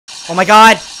Oh my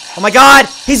god. Oh my god.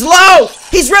 He's low.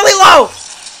 He's really low.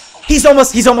 He's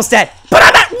almost dead. But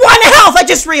I'm at 1 health. I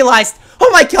just realized. Oh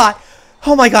my god.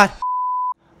 Oh my god.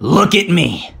 Look at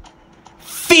me.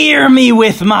 Fear me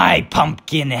with my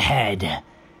pumpkin head.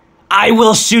 I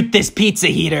will shoot this pizza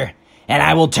heater, and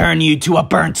I will turn you to a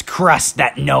burnt crust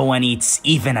that no one eats,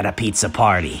 even at a pizza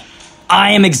party.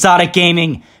 I am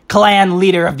ExxotikGaming, clan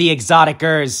leader of the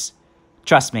Exotikers.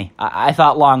 Trust me, I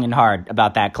thought long and hard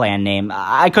about that clan name.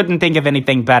 I couldn't think of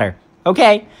anything better.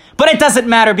 Okay? But it doesn't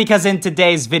matter because in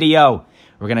today's video,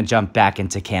 we're gonna jump back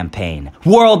into campaign,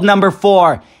 world number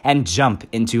 4, and jump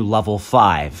into level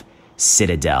 5,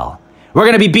 Citadel. We're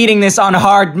gonna be beating this on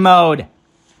hard mode,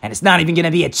 and it's not even gonna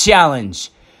be a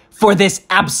challenge for this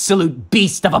absolute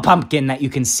beast of a pumpkin that you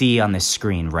can see on this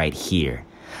screen right here.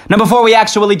 Now, before we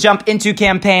actually jump into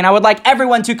campaign, I would like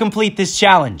everyone to complete this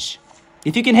challenge.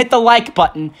 If you can hit the like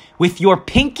button with your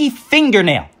pinky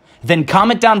fingernail, then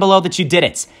comment down below that you did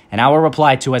it, and I will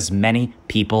reply to as many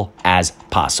people as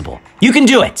possible. You can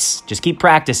do it. Just keep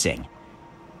practicing.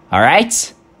 All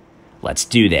right? Let's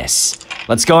do this.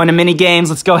 Let's go into mini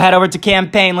games. Let's go head over to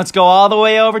campaign. Let's go all the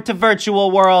way over to virtual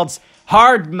worlds,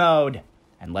 hard mode.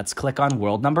 And let's click on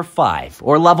world number 5,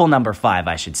 or level number 5,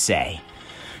 I should say.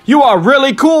 You are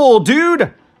really cool,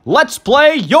 dude. Let's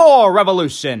play your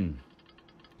revolution.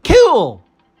 Cool.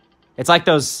 It's like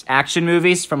those action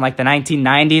movies from like the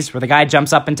 1990s where the guy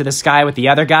jumps up into the sky with the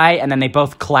other guy and then they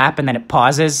both clap and then it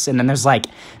pauses and then there's like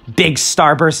big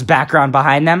starburst background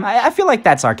behind them. I feel like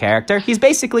that's our character. He's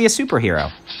basically a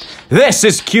superhero. This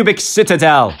is Cubic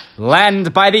Citadel.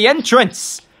 Land by the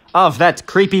entrance of that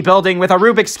creepy building with a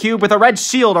Rubik's Cube with a red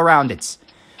shield around it.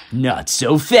 Not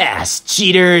so fast,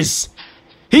 cheaters.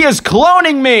 He is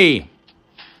cloning me.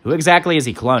 Who exactly is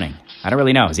he cloning? I don't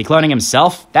really know. Is he cloning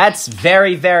himself? That's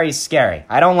very, very scary.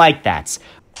 I don't like that.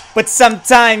 But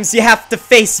sometimes you have to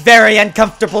face very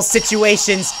uncomfortable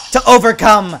situations to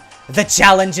overcome the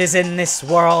challenges in this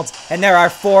world. And there are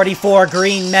 44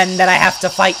 green men that I have to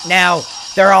fight now.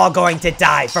 They're all going to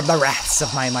die from the wraths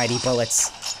of my mighty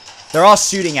bullets. They're all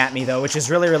shooting at me, though, which is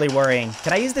really, really worrying.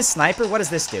 Can I use this sniper? What does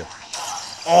this do?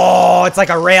 Oh, it's like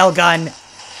a railgun.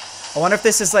 I wonder if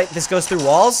this is like, this goes through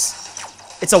walls?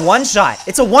 It's a one-shot.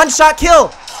 It's a one-shot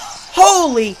kill.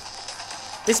 Holy.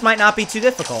 This might not be too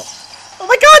difficult. Oh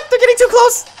my god, they're getting too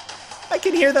close. I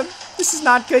can hear them. This is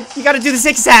not good. You gotta do the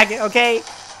zigzag, okay?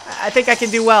 I think I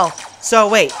can do well. So,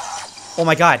 wait. Oh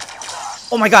my god.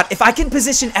 Oh my god, if I can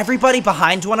position everybody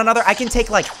behind one another, I can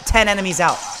take like 10 enemies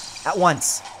out at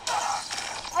once.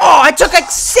 Oh, I took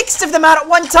like 6 of them out at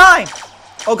one time.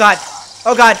 Oh god.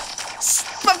 Oh god.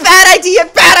 Bad idea.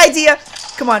 Bad idea.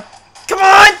 Come on. Come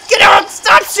on. Get out.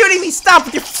 Stop shooting me. Stop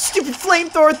with your stupid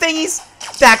flamethrower thingies.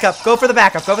 Backup. Go for the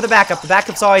backup. Go for the backup. The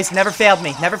backup's always never failed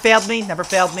me. Never failed me. Never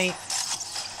failed me.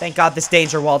 Thank god this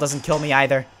danger wall doesn't kill me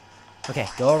either. Okay,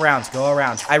 go around. Go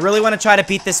around. I really want to try to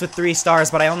beat this with 3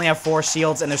 stars, but I only have 4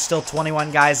 shields and there's still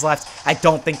 21 guys left. I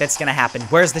don't think that's going to happen.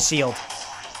 Where's the shield?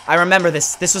 I remember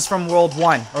this. This was from World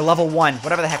 1, or Level 1,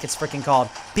 whatever the heck it's freaking called.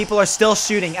 People are still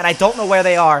shooting, and I don't know where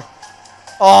they are.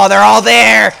 Oh, they're all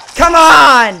there! Come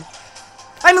on!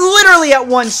 I'm literally at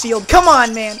 1 shield. Come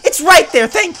on, man. It's right there.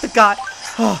 Thank the god.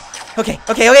 Oh, okay.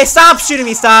 Stop shooting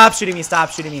me. Stop shooting me.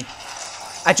 Stop shooting me.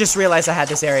 I just realized I had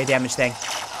this area damage thing.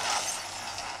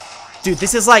 Dude,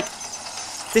 this is like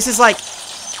as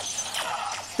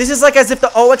if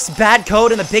the OX bad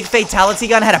code and the big fatality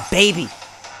gun had a baby.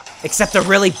 Except a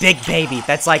really big baby.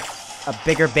 That's like a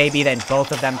bigger baby than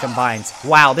both of them combined.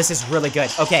 Wow, this is really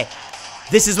good. Okay,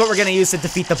 this is what we're gonna use to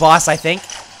defeat the boss, I think.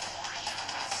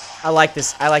 I like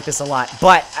this a lot.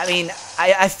 But, I mean,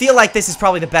 I feel like this is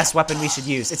probably the best weapon we should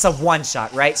use. It's a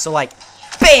one-shot, right? So, like,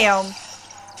 bam! Boom!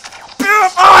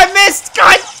 Oh, I missed!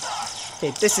 God! Okay,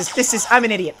 this is, I'm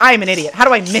an idiot. I am an idiot. How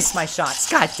do I miss my shots?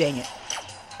 God dang it.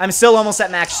 I'm still almost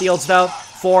at max shields, though.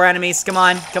 4 enemies. Come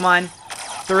on.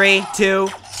 3, 2...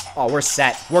 Oh, we're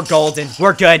set. We're golden.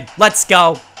 We're good. Let's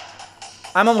go.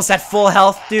 I'm almost at full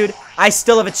health, dude. I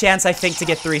still have a chance, I think, to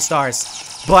get 3 stars.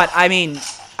 But, I mean,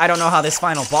 I don't know how this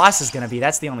final boss is gonna be.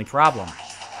 That's the only problem.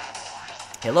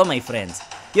 Hello, my friends.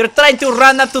 You're trying to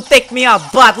run up to take me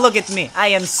out, but look at me. I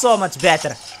am so much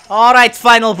better. Alright,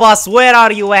 final boss, where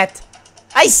are you at?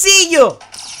 I see you.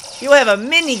 You have a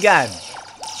minigun.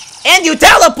 And you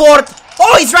teleport.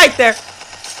 Oh, he's right there.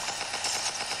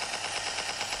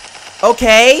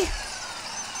 Okay.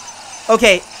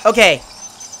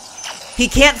 He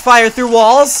can't fire through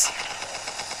walls.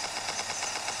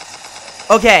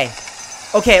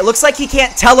 Okay, it looks like he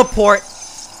can't teleport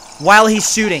while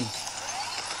he's shooting.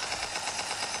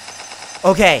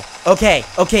 Okay,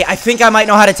 I think I might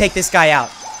know how to take this guy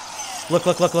out. Look,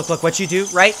 look, look, look, look. What you do,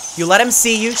 right? You let him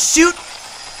see you. Shoot!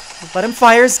 Let him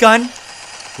fire his gun.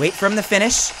 Wait for him to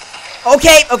finish.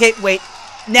 Okay, okay, wait.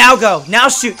 Now go. Now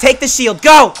shoot. Take the shield.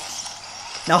 Go!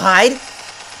 Now hide.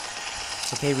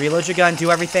 Okay, reload your gun. Do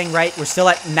everything, right? We're still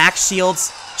at max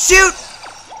shields. Shoot!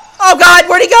 Oh, God!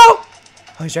 Where'd he go?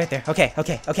 Oh, he's right there. Okay,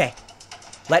 okay, okay.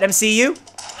 Let him see you.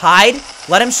 Hide.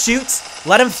 Let him shoot.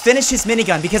 Let him finish his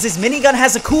minigun because his minigun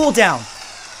has a cooldown.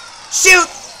 Shoot!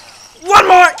 One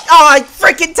more! Oh, I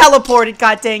freaking teleported.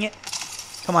 God dang it.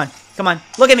 Come on. Come on.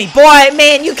 Look at me. Boy,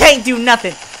 man, you can't do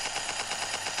nothing.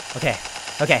 Okay.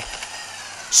 Okay.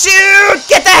 Shoot!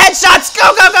 Get the headshots!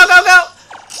 Go, go, go, go, go!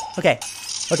 Okay.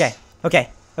 Okay.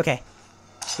 Okay. Okay.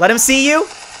 Let him see you.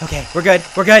 Okay. We're good.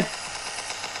 We're good.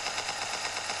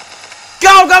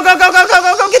 Go, go, go, go, go, go,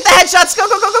 go, go! Get the headshots! Go,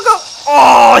 go, go, go, go!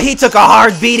 Oh, he took a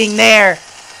hard beating there.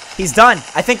 He's done.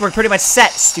 I think we're pretty much set.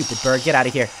 Stupid bird. Get out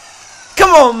of here.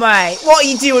 Come on, mate. What are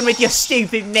you doing with your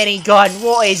stupid minigun?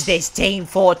 What is this, Team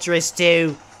Fortress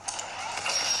 2?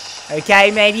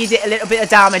 Okay, maybe you did a little bit of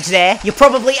damage there. You're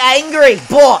probably angry,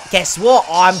 but guess what?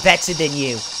 I'm better than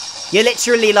you. You're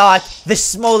literally like the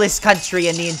smallest country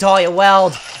in the entire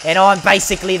world, and I'm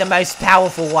basically the most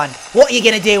powerful one. What are you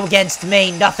gonna do against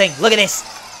me? Nothing. Look at this.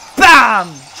 Bam!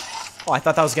 Oh, I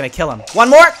thought that was gonna kill him. One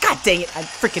more? God dang it. I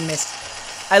freaking missed.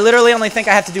 I literally only think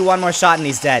I have to do one more shot and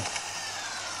he's dead.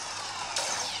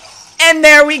 And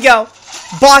there we go.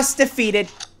 Boss defeated.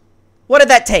 What did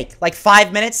that take? Like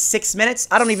 5 minutes? 6 minutes?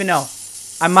 I don't even know.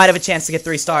 I might have a chance to get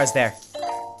 3 stars there.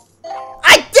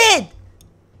 I did!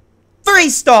 3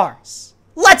 stars.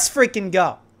 Let's freaking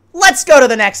go. Let's go to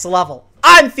the next level.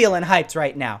 I'm feeling hyped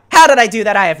right now. How did I do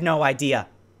that? I have no idea.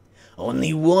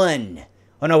 Only one.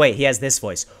 Oh no, wait. He has this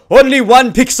voice. Only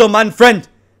one pixel man friend.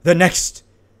 The next.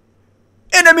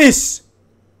 Enemies.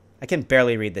 I can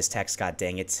barely read this text. God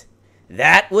dang it.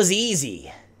 That was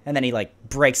easy. And then he, like,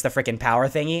 breaks the freaking power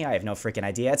thingy. I have no freaking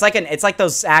idea. It's like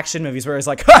those action movies where it's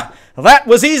like, ha! That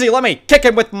was easy. Let me kick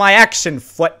him with my action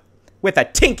foot with a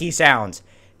tinky sound.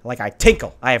 Like I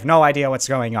tinkle. I have no idea what's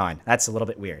going on. That's a little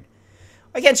bit weird.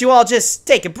 Why can't you all just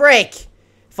take a break?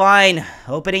 Fine.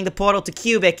 Opening the portal to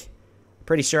Cubic.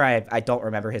 Pretty sure I don't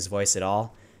remember his voice at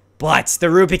all. But the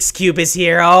Rubik's Cube is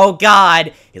here. Oh,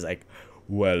 God. He's like,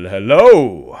 well,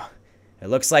 hello. It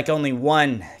looks like only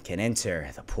one can enter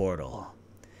the portal.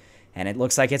 And it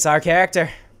looks like it's our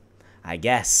character. I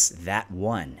guess that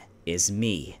one is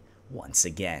me once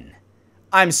again.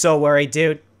 I'm so worried,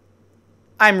 dude.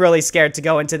 I'm really scared to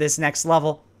go into this next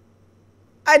level.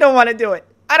 I don't want to do it.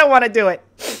 I don't want to do it.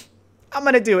 I'm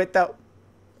going to do it, though.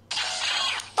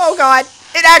 Oh, God.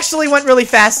 It actually went really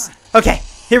fast. Okay,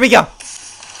 here we go.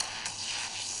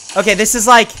 Okay, this is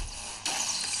like...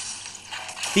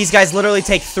 These guys literally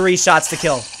take 3 shots to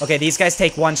kill. Okay, these guys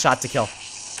take 1 shot to kill.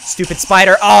 Stupid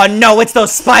spider. Oh, no, it's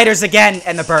those spiders again.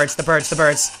 And the birds, the birds, the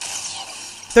birds.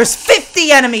 There's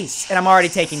 50 enemies, and I'm already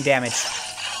taking damage.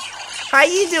 How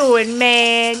you doing,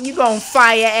 man? You gonna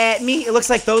fire at me? It looks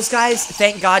like those guys,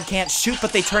 thank God, can't shoot,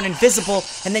 but they turn invisible,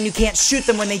 and then you can't shoot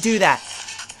them when they do that.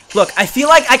 Look, I feel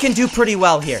like I can do pretty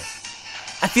well here.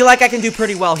 I feel like I can do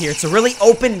pretty well here. It's a really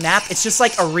open map. It's just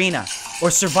like arena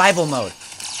or survival mode.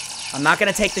 I'm not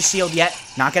going to take the shield yet.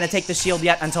 Not going to take the shield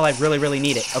yet until I really, really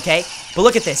need it, okay? But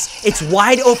look at this. It's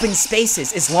wide open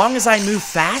spaces. As long as I move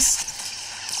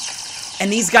fast and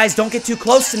these guys don't get too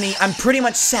close to me, I'm pretty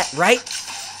much set, right?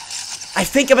 I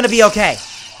think I'm going to be okay.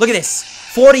 Look at this.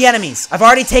 40 enemies. I've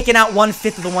already taken out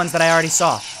 1/5 of the ones that I already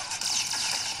saw.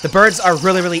 The birds are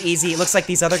really, really easy. It looks like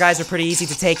these other guys are pretty easy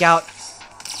to take out.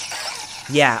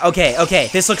 Yeah, okay, okay.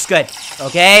 This looks good.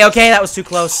 Okay, okay, that was too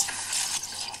close.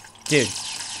 Dude.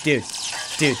 Dude,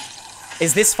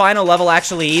 is this final level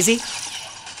actually easy?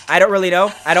 I don't really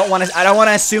know. I don't want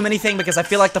to assume anything because I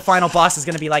feel like the final boss is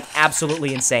going to be like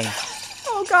absolutely insane.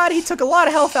 Oh God, he took a lot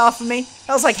of health off of me.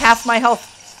 That was like half my health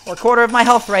or 1/4 of my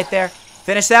health right there.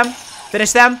 Finish them.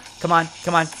 Finish them. Come on,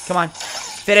 come on, come on.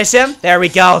 Finish him. There we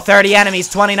go. 30 enemies,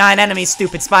 29 enemies,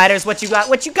 stupid spiders. What you got?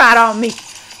 What you got on me?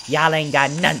 Y'all ain't got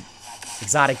none.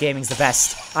 ExxotikGaming's the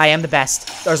best. I am the best.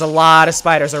 There's a lot of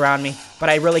spiders around me, but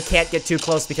I really can't get too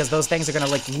close because those things are gonna,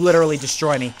 like, literally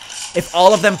destroy me. If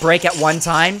all of them break at one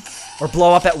time, or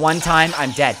blow up at one time,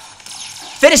 I'm dead.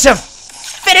 Finish him!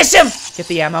 Finish him! Get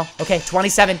the ammo. Okay,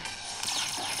 27.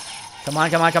 Come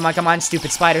on, come on, come on, come on.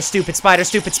 Stupid spider, stupid spider,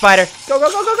 stupid spider. Go, go,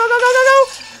 go, go, go, go, go, go, go!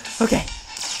 Okay.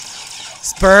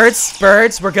 Birds,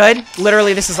 birds, we're good.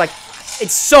 Literally, this is like...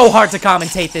 It's so hard to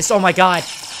commentate this. Oh my God.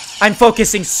 I'm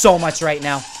focusing so much right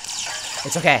now.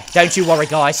 It's okay. Don't you worry,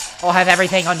 guys. I'll have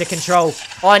everything under control.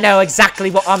 I know exactly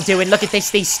what I'm doing. Look at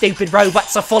this. These stupid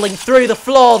robots are falling through the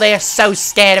floor. They're so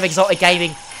scared of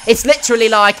ExxotikGaming. It's literally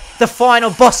like the final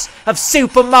boss of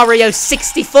Super Mario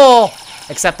 64.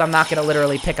 Except I'm not gonna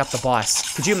literally pick up the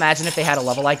boss. Could you imagine if they had a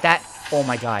level like that? Oh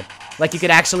my god. Like you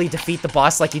could actually defeat the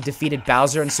boss like you defeated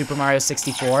Bowser in Super Mario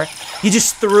 64. You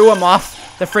just threw him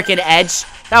off the freaking edge.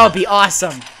 That would be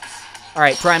awesome.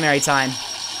 Alright, primary time.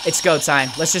 It's go time.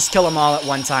 Let's just kill them all at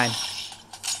one time.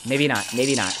 Maybe not.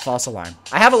 Maybe not. False alarm.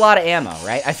 I have a lot of ammo,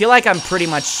 right? I feel like I'm pretty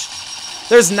much...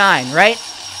 There's 9, right?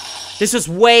 This was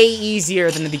way easier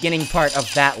than the beginning part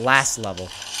of that last level.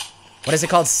 What is it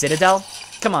called? Citadel?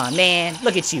 Come on, man.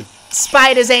 Look at you.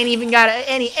 Spiders ain't even got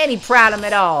any problem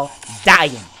at all.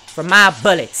 Dying from my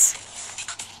bullets.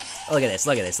 Look at this.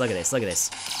 Look at this. Look at this. Look at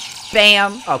this.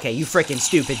 Bam. Okay, you freaking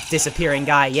stupid disappearing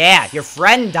guy. Yeah, your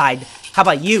friend died. How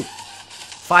about you?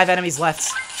 5 enemies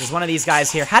left. There's one of these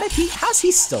guys here. How's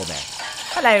he still there?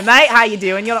 Hello, mate. How you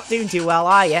doing? You're not doing too well,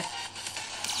 are you?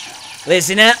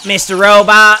 Listen up, Mr.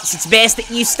 Robots. It's best that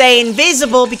you stay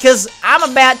invisible because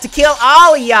I'm about to kill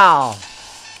all of y'all.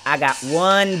 I got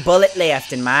 1 bullet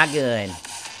left in my gun.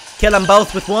 Kill them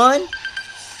both with 1?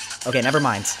 Okay, never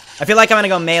mind. I feel like I'm gonna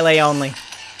go melee only.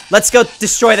 Let's go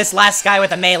destroy this last guy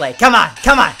with a melee. Come on,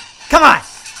 come on, come on.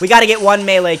 We gotta get 1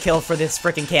 melee kill for this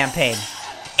freaking campaign.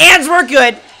 And we're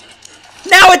good.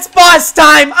 Now it's boss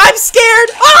time. I'm scared.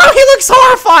 Oh, he looks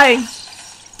horrifying.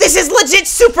 This is legit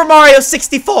Super Mario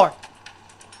 64.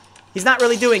 He's not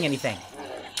really doing anything.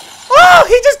 Oh,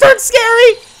 he just turned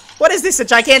scary. What is this, a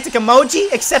gigantic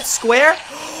emoji except square?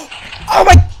 Oh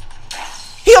my,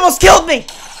 he almost killed me.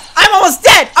 I'm almost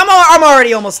dead. I'm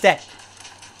already almost dead.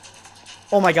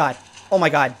 Oh my god. Oh my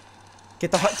god.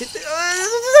 Get the heart.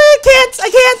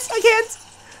 I can't.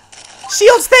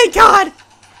 Shields, thank god.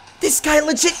 This guy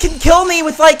legit can kill me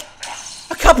with like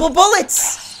a couple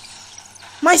bullets.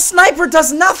 My sniper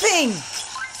does nothing.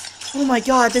 Oh my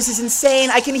god, this is insane.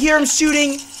 I can hear him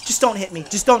shooting. Just don't hit me.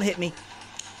 Just don't hit me.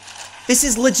 This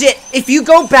is legit. If you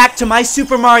go back to my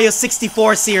Super Mario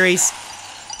 64 series,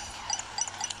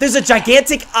 there's a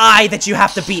gigantic eye that you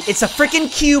have to beat. It's a freaking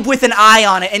cube with an eye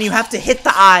on it, and you have to hit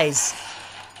the eyes.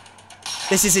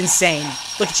 This is insane.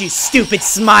 Look at you, stupid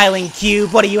smiling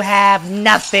cube. What do you have?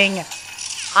 Nothing.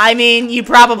 I mean, you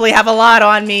probably have a lot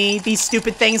on me. These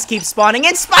stupid things keep spawning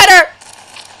in. Spider!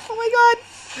 Oh my god.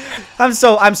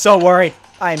 I'm so worried.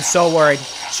 I am so worried.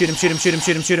 Shoot him, shoot him, shoot him,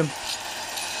 shoot him, shoot him.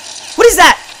 What is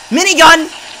that? Minigun?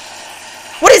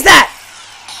 What is that?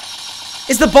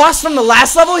 Is the boss from the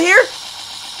last level here?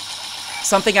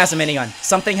 Something has a minigun.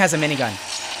 Something has a minigun.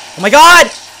 Oh my god!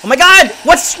 Oh my god!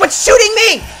 What's shooting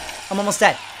me? I'm almost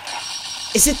dead.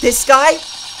 Is it this guy?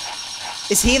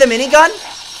 Is he the minigun?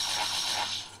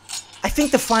 I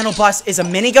think the final boss is a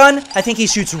minigun. I think he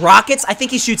shoots rockets. I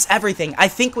think he shoots everything. I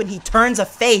think when he turns a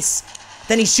face,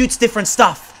 then he shoots different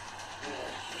stuff.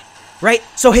 Right?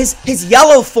 So his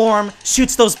yellow form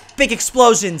shoots those big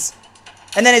explosions.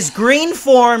 And then his green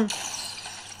form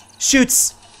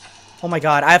shoots... Oh my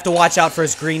god, I have to watch out for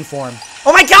his green form.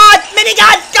 Oh my god!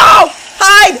 Minigun! Go!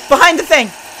 Hide! Behind the thing!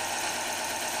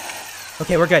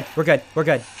 Okay, we're good. We're good. We're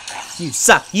good. You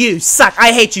suck. You suck.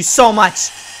 I hate you so much.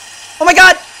 Oh my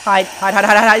god! Hide, hide, hide,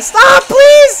 hide, hide. Stop,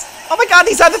 please! Oh my god,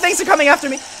 these other things are coming after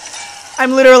me.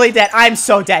 I'm literally dead. I'm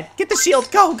so dead. Get the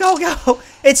shield. Go, go, go.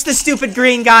 It's the stupid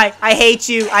green guy. I hate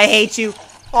you. I hate you.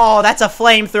 Oh, that's a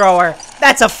flamethrower.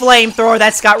 That's a flamethrower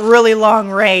that's got really long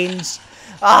range.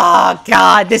 Oh,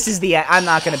 god. This is the end. I'm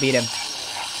not gonna beat him.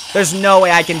 There's no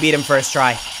way I can beat him first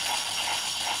try.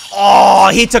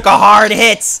 Oh, he took a hard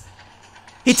hit.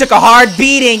 He took a hard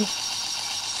beating.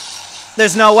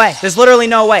 There's no way. There's literally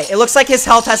no way. It looks like his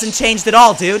health hasn't changed at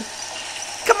all, dude.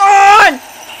 Come on!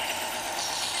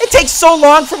 It takes so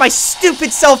long for my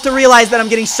stupid self to realize that I'm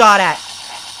getting shot at.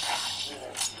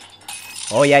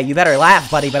 Oh yeah, you better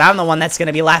laugh, buddy, but I'm the one that's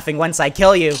gonna be laughing once I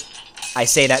kill you. I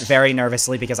say that very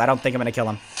nervously because I don't think I'm gonna kill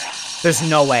him. There's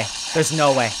no way. There's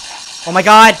no way. Oh my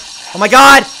god! Oh my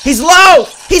god! He's low!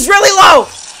 He's really low!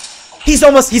 He's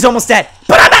almost dead.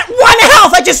 But I'm at 1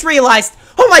 health! I just realized!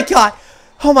 Oh my god!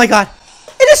 Oh my god.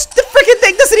 The freaking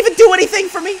thing doesn't even do anything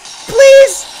for me.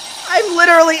 Please!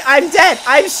 I'm dead.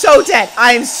 I'm so dead.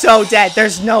 I'm so dead.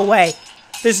 There's no way.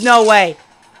 There's no way.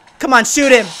 Come on,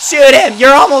 shoot him. Shoot him.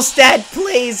 You're almost dead.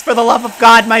 Please, for the love of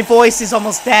God, my voice is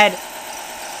almost dead.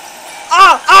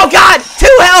 Oh god!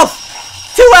 2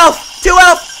 health! 2 health! 2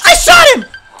 health! I shot him!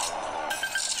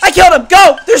 I killed him.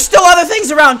 Go! There's still other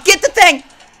things around. Get the thing.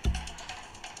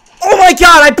 Oh my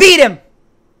god, I beat him.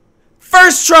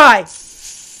 First try.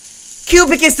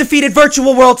 Cubic is defeated.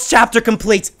 Virtual Worlds chapter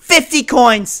complete. 50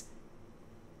 coins.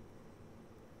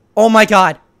 Oh my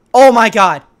god. Oh my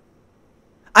god.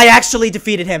 I actually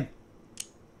defeated him.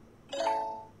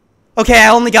 Okay, I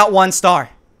only got 1 star.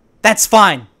 That's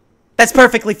fine. That's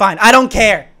perfectly fine. I don't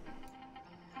care.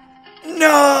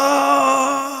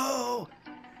 No!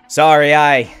 Sorry,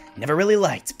 I never really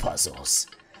liked puzzles.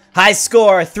 High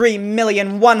score,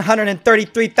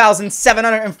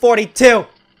 3,133,742.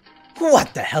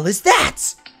 What the hell is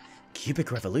that?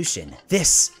 Cubic Revolution.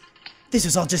 This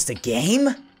was all just a game?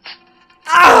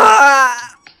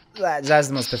 Ah! That's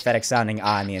the most pathetic sounding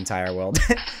in the entire world.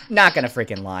 Not gonna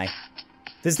freaking lie.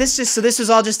 So this was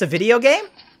all just a video game?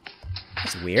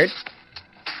 That's weird.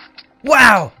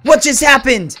 Wow! What just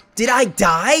happened? Did I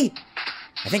die?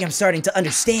 I think I'm starting to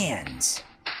understand.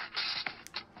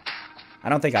 I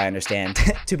don't think I understand,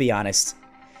 to be honest.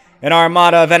 An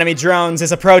armada of enemy drones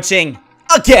is approaching.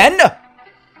 Again?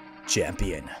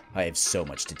 Champion, I have so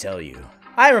much to tell you.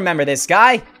 I remember this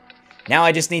guy. Now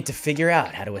I just need to figure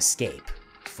out how to escape.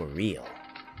 For real.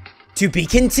 To be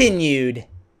continued.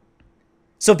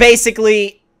 So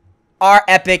basically, our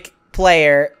epic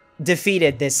player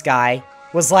defeated this guy.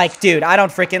 Was like, dude, I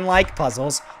don't freaking like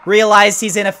puzzles. Realized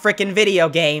he's in a freaking video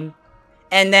game.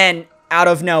 And then, out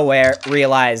of nowhere,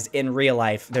 realized in real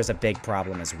life there's a big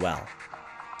problem as well.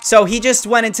 So he just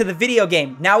went into the video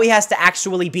game. Now he has to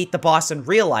actually beat the boss in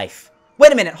real life.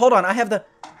 Wait a minute, hold on. I have a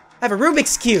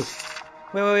Rubik's Cube.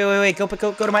 Wait. Go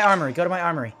to my armory. Go to my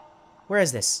armory. Where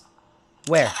is this?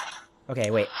 Where?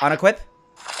 Okay, wait. Unequip.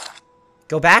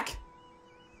 Go back.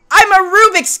 I'm a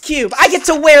Rubik's Cube. I get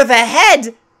to wear the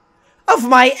head of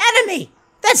my enemy.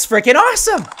 That's freaking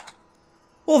awesome.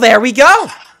 Well, there we go.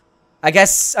 I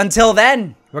guess until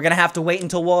then, we're gonna have to wait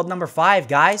until world number 5,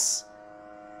 guys.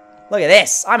 Look at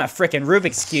this. I'm a freaking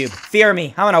Rubik's Cube. Fear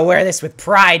me. I'm gonna wear this with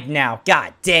pride now.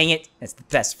 God dang it. That's the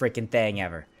best freaking thing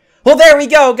ever. Well, there we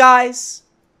go, guys.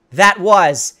 That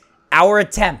was our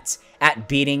attempt at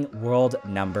beating world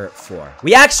number 4.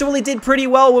 We actually did pretty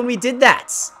well when we did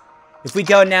that. If we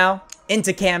go now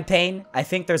into campaign, I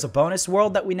think there's a bonus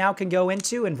world that we now can go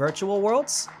into in virtual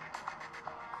worlds.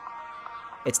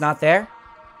 It's not there?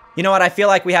 You know what? I feel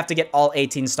like we have to get all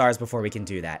 18 stars before we can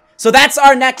do that. So that's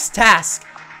our next task,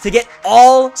 to get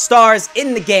all stars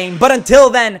in the game. But until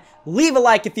then, leave a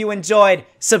like if you enjoyed.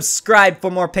 Subscribe for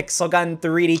more Pixel Gun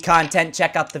 3D content.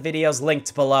 Check out the videos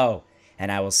linked below.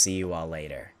 And I will see you all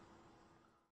later.